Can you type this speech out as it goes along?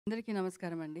అందరికీ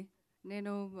నమస్కారం అండి.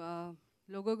 నేను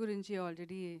లోగో గురించి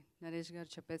ఆల్రెడీ నరేష్ గారు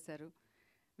చెప్పేశారు.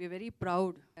 We are very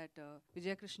proud that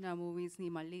Vijayakrishna మూవీస్ని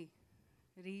మళ్ళీ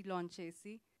రీలాంచ్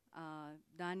చేసి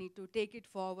దాన్ని to take it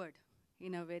forward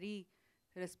in a very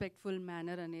respectful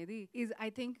manner అనేది is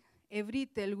I think every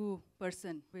Telugu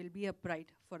person will be a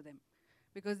pride for them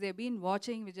because they been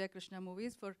watching Vijayakrishna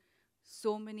movies for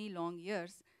so many long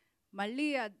years. మళ్ళీ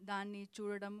దాన్ని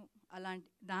చూడడం, అలాంటి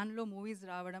దానిలో movies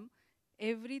రావడం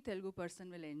every Telugu person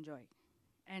will enjoy.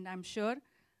 And I'm sure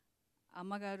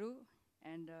Amma Garu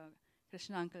and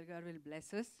Krishna Uncle Garu will bless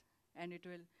us and it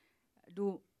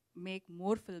will make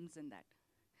more films in that.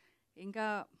 Inka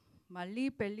Malli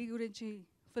Pelli gurinchi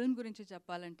film gurinchi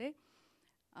cheppalante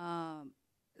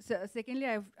secondly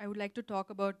I would like to talk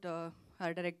about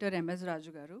our director MS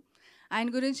Raju Garu.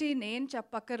 Ayan gurinchi nenu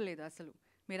cheppakkarledu asalu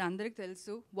meer andariki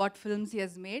telusu what films he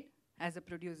has made as a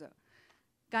producer.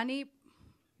 Kani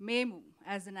మేము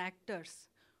as an actors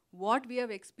what we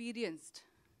have experienced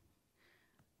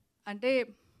అంటే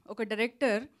ఒక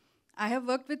director, I have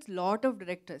work with lot of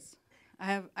directors.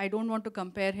 I don't want to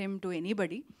compare him to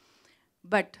anybody,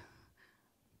 but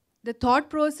the thought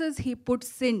process he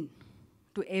puts in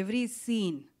to every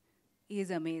scene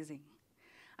is amazing.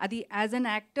 అది as an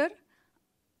actor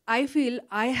I feel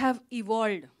I have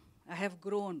evolved, I have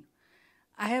grown,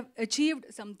 I have achieved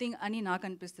something ani నాకు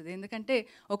అనిపిస్తుంది. ఎందుకంటే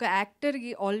ఒక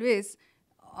యాక్టర్కి always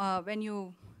when you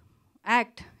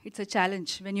act it's a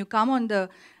challenge. When you come on the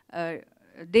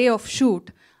day of shoot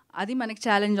అది మనకి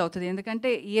challenge అవుతుంది.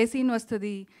 ఎందుకంటే ఏ scene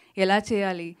వస్తుంది, ఎలా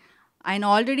చేయాలి, ఆయన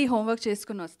ఆల్రెడీ హోంవర్క్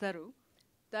చేసుకుని వస్తారు.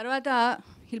 తర్వాత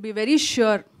he'll be very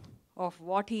sure of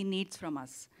what he needs from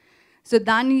us. So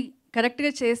దాన్ని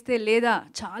కరెక్ట్గా చేస్తే లేదా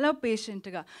చాలా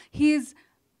పేషెంట్గా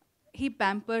హీ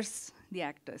ప్యాంపర్స్ ది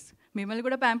యాక్టర్స్. మిమ్మల్ని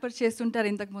కూడా ప్యాంపర్ చేస్తుంటారు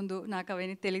ఇంతకుముందు, నాకు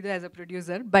అవన్నీ తెలీదు యాజ్ అ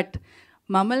ప్రొడ్యూసర్, బట్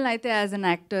మమ్మల్ని అయితే as an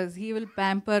actors he will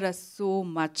pamper us so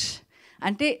much.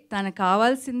 అంటే తనకు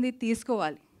కావాల్సింది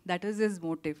తీసుకోవాలి, that is his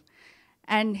motive.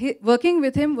 And working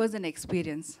with him was an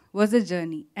experience, was a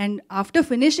journey. And after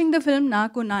finishing the film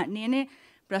నేనే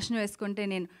ప్రశ్న వేసుకుంటే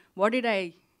నేను what did I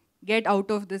get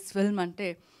out of this film అంటే,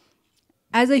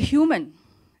 as a human,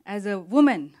 as a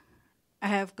women,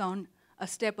 I have gone a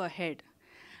step ahead.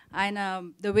 And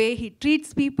the way he treats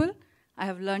people, I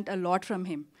have learnt a lot from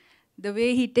him. The way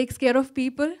he takes care of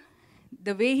people,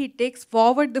 the way he takes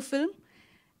forward the film,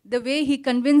 the way he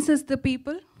convinces the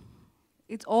people,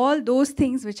 it's all those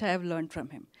things which I have learnt from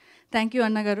him. Thank you,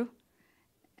 Anna Garu.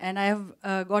 And I have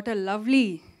got a lovely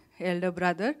elder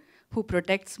brother who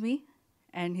protects me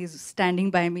and he's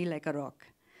standing by me like a rock.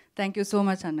 Thank you so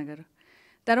much, Anna Garu.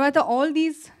 Tarvata, all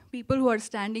these people who are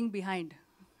standing behind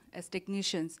as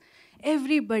technicians,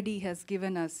 everybody has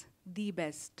given us the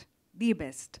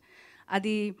best.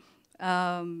 Adi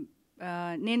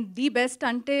నేను the best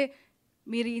అంటే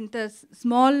మీరు ఇంత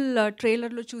small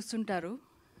ట్రైలర్లో చూస్తుంటారు.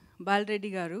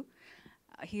 బాలరెడ్డి గారు,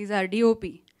 he's are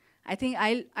DOP. I think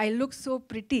I look so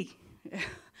pretty.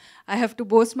 I have to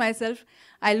boast myself.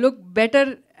 I look better,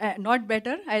 not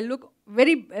better, I look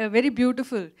very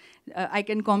beautiful. I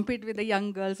can compete with the young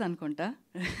girls ankunta.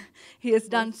 He has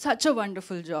done such a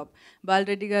wonderful job.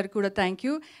 Balreddy garu kuda thank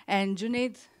you. And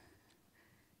Junaid,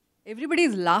 everybody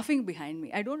is laughing behind me.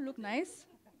 I don't look nice?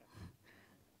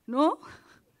 No?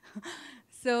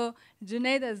 So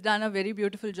Junaid has done a very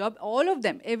beautiful job. All of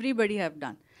them, everybody have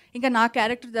done. Inka na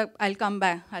character, I'll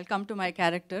come to my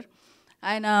character.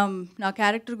 ఆయన నా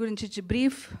character గురించి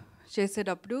brief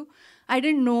చేసేటప్పుడు I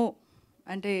don't know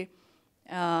అంటే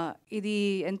ఇది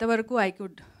ఎంతవరకు I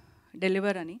could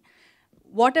deliver అని.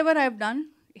 What ever I have done,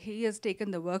 he has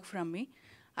taken the work from మీ.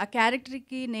 ఆ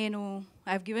క్యారెక్టర్కి నేను ఐ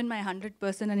హ్యావ్ గివెన్ మై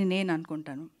 100% అని నేను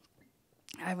అనుకుంటాను.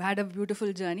 I have had a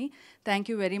beautiful journey. Thank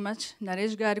you very much.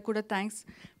 Naresh గారికి కూడా thanks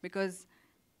because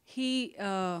he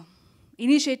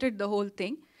initiated the whole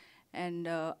thing. And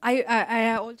I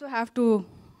also have to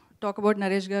talk about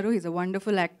Naresh Garu. He's a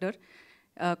wonderful actor,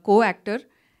 co-actor,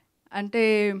 ante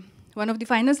one of the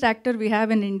finest actor we have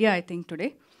in India, I think, today.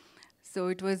 So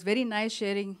it was very nice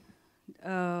sharing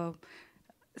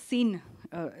scene,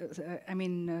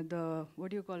 the what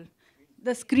do you call,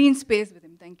 the screen space with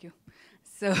him. Thank you.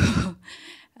 So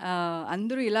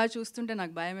andru ila chustunte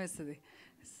నాకు భయం వేస్తుంది.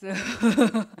 So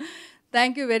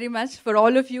thank you very much for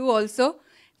all of you also,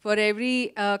 for every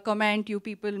comment you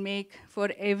people make, for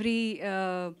every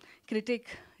critic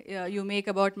you make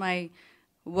about my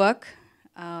work.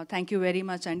 Thank you very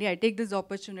much, Andy. I take this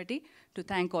opportunity to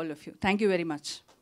thank all of you. Thank you very much.